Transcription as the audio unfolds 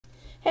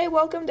Hey,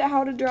 welcome to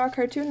How to Draw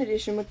Cartoon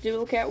Edition with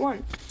Doodlecat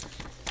 1.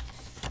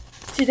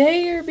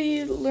 Today you'll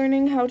be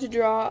learning how to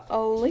draw a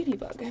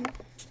ladybug.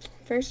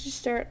 First you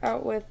start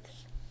out with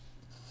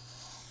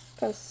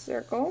a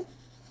circle,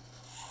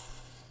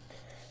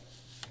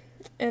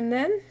 and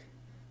then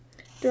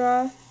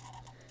draw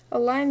a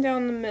line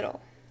down the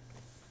middle.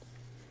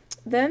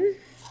 Then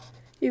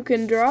you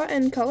can draw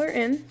and color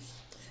in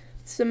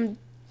some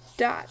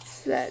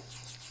dots that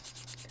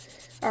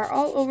are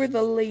all over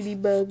the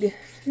ladybug.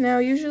 Now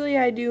usually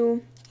I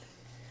do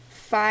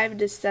 5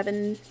 to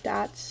 7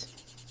 dots,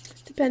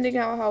 depending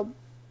on how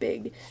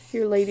big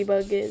your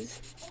ladybug is.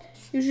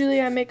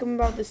 Usually I make them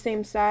about the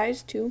same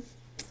size too.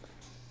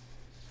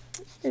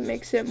 It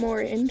makes it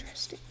more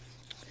interesting.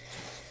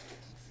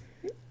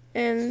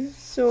 And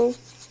so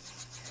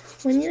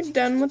when you're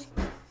done with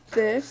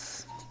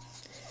this,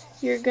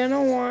 you're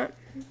gonna want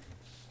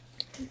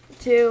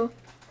to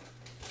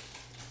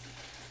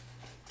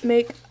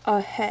make a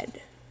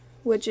head,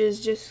 which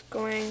is just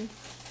going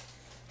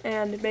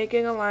and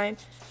making a line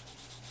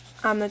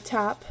on the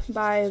top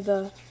by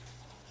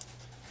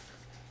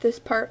this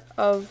part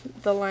of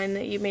the line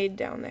that you made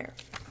down there.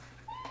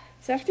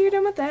 So after you're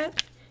done with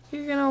that,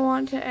 you're going to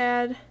want to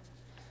add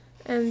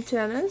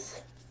antennas,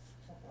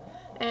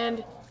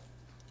 and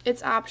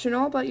it's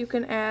optional, but you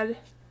can add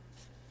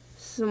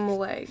some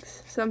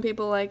legs. Some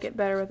people like it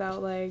better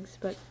without legs,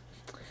 but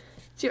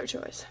it's your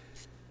choice.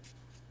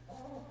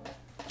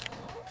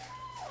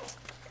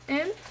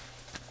 And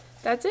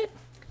that's it.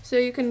 So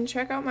you can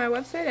check out my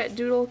website at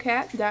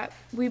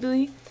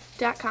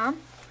doodlecat.weebly.com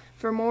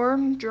for more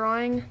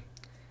drawing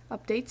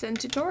updates and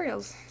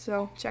tutorials.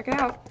 So check it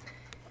out.